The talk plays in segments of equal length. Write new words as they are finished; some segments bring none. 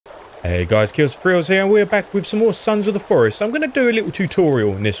Hey guys, Kills4Reals here, and we're back with some more Sons of the Forest. I'm going to do a little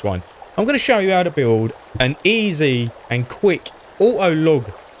tutorial in this one. I'm going to show you how to build an easy and quick auto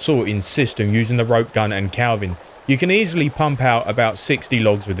log sorting system using the rope gun and Calvin. You can easily pump out about 60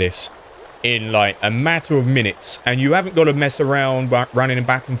 logs with this in like a matter of minutes, and you haven't got to mess around running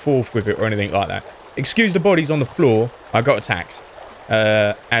back and forth with it or anything like that. Excuse the bodies on the floor, I got attacked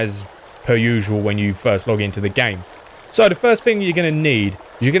as per usual when you first log into the game. So the first thing you're going to need,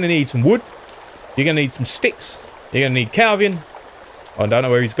 you're going to need some wood, you're going to need some sticks, you're going to need Calvin, I don't know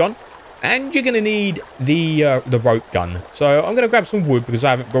where he's gone, and you're going to need the rope gun. So I'm going to grab some wood because I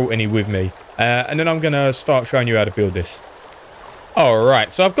haven't brought any with me, and then I'm going to start showing you how to build this.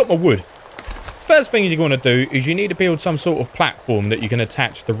 Alright, so I've got my wood. First thing you're going to do is you need to build some sort of platform that you can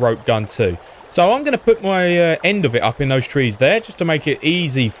attach the rope gun to. So I'm going to put my end of it up in those trees there, just to make it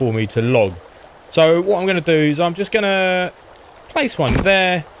easy for me to log. So what I'm going to do is I'm just going to place one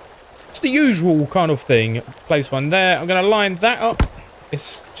there. It's the usual kind of thing. Place one there. I'm going to line that up.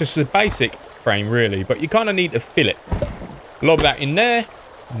 It's just a basic frame really, but you kind of need to fill it. Lob that in there.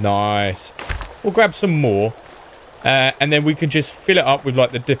 Nice. We'll grab some more. And then we can just fill it up with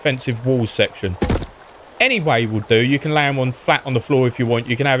like the defensive walls section. Any way will do. You can lay them on flat on the floor if you want.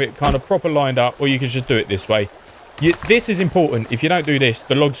 You can have it kind of proper lined up, or you can just do it this way. This is important. If you don't do this,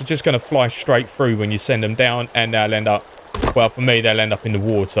 the logs are just going to fly straight through when you send them down, and they'll end up, well, for me, they'll end up in the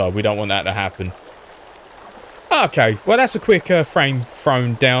water. We don't want that to happen. Okay, well, that's a quick frame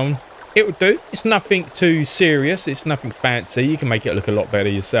thrown down. It would do. It's nothing too serious. It's nothing fancy. You can make it look a lot better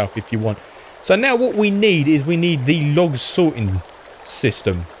yourself if you want. So now what we need is we need the log sorting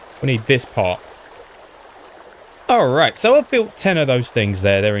system. We need this part. Alright, so I've built 10 of those things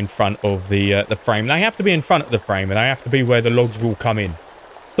there. They're in front of the frame. They have to be in front of the frame, and they have to be where the logs will come in.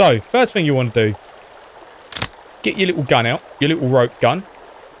 So, first thing you want to do, get your little gun out, your little rope gun.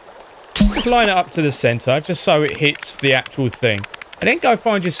 Just line it up to the centre, just so it hits the actual thing. And then go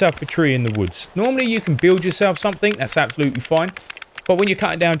find yourself a tree in the woods. Normally you can build yourself something, that's absolutely fine. But when you're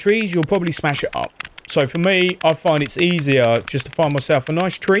cutting down trees, you'll probably smash it up. So for me, I find it's easier just to find myself a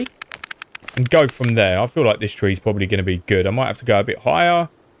nice tree and go from there. I feel like this tree is probably going to be good. I might have to go a bit higher,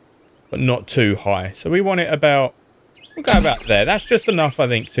 but not too high. So we want it about, we'll go about there. That's just enough, I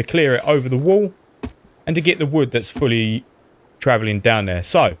think, to clear it over the wall and to get the wood that's fully travelling down there.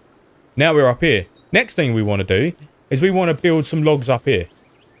 So now we're up here. Next thing we want to do is we want to build some logs up here.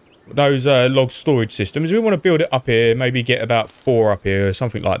 Those log storage systems. We want to build it up here. Maybe get about 4 up here or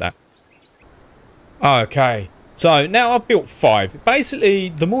something like that. Okay. So now I've built 5. Basically,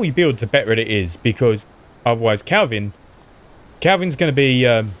 the more you build, the better it is, because otherwise Calvin's going to be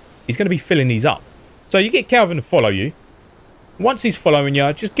he's going to be filling these up. So you get Calvin to follow you. Once he's following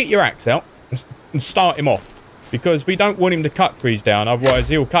you, just get your axe out and start him off, because we don't want him to cut trees down. Otherwise,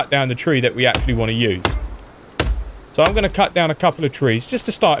 he'll cut down the tree that we actually want to use. So I'm going to cut down a couple of trees just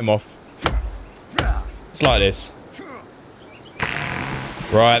to start him off. It's like this.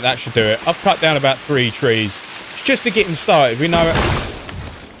 Right, that should do it. I've cut down about 3 trees. It's just to get him started. We know it.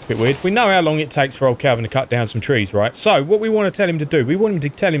 A bit weird. We know how long it takes for old Calvin to cut down some trees, right? So what we want to tell him to do, we want him to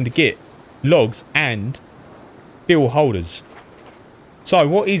tell him to get logs and bill holders. So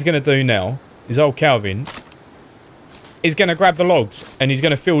what he's going to do now is old Calvin is going to grab the logs and he's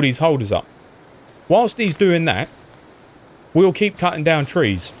going to fill these holders up. Whilst he's doing that, we'll keep cutting down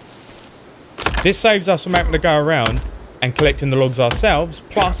trees. This saves us from having to go around and collecting the logs ourselves,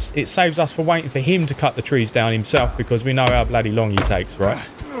 plus it saves us for waiting for him to cut the trees down himself, because we know how bloody long he takes, right?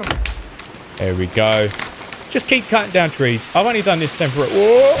 There we go. Just keep cutting down trees. I've only done this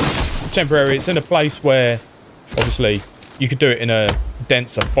temporary. It's in a place where, obviously, you could do it in a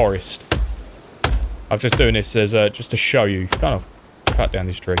denser forest. I'm just doing this as just to show you. Kind of cut down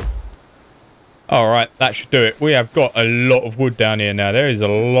this tree. Alright, that should do it. We have got a lot of wood down here now. There is a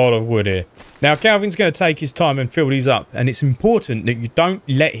lot of wood here. Now, Calvin's going to take his time and fill these up. And it's important that you don't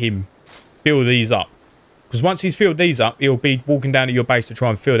let him fill these up, because once he's filled these up, he'll be walking down to your base to try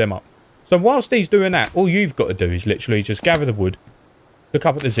and fill them up. So whilst he's doing that, all you've got to do is literally just gather the wood, look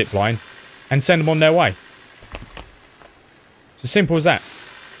up at the zip line, and send them on their way. It's as simple as that.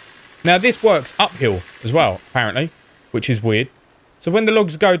 Now, this works uphill as well, apparently, which is weird. So when the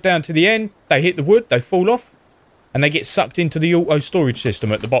logs go down to the end, they hit the wood, they fall off, and they get sucked into the auto storage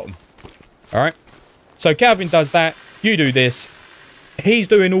system at the bottom. Alright? So Calvin does that, you do this, he's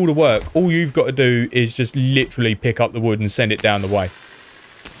doing all the work. All you've got to do is just literally pick up the wood and send it down the way.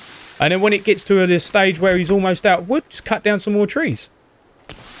 And then when it gets to this stage where he's almost out of wood, just cut down some more trees.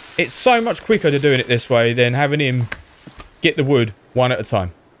 It's so much quicker to doing it this way than having him get the wood one at a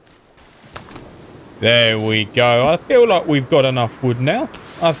time. There we go. I feel like we've got enough wood now.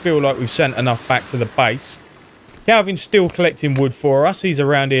 I feel like we've sent enough back to the base. Calvin's still collecting wood for us. He's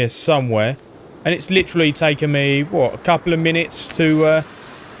around here somewhere. And it's literally taken me, what, a couple of minutes to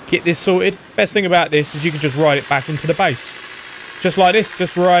get this sorted. Best thing about this is you can just ride it back into the base. Just like this,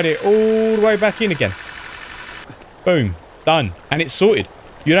 just ride it all the way back in again. Boom, done. And it's sorted.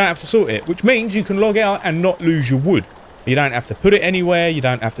 You don't have to sort it, which means you can log out and not lose your wood. You don't have to put it anywhere. You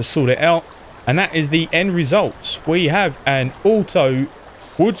don't have to sort it out. And that is the end results. We have an auto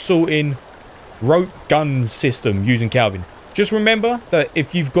wood sorting rope gun system using Calvin. Just remember that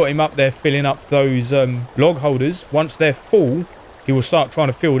if you've got him up there filling up those log holders, once they're full, he will start trying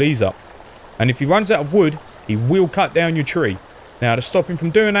to fill these up. And if he runs out of wood, he will cut down your tree. Now, to stop him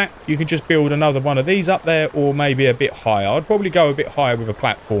from doing that, you can just build another one of these up there, or maybe a bit higher. I'd probably go a bit higher with a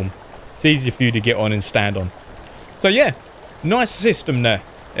platform. It's easier for you to get on and stand on. So yeah, nice system there.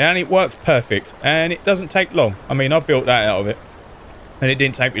 And it works perfect. And it doesn't take long. I mean, I built that out of it. And it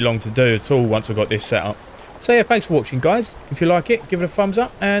didn't take me long to do at all once I got this set up. So yeah, thanks for watching, guys. If you like it, give it a thumbs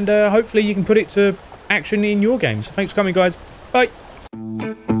up. And hopefully you can put it to action in your games. Thanks for coming, guys. Bye.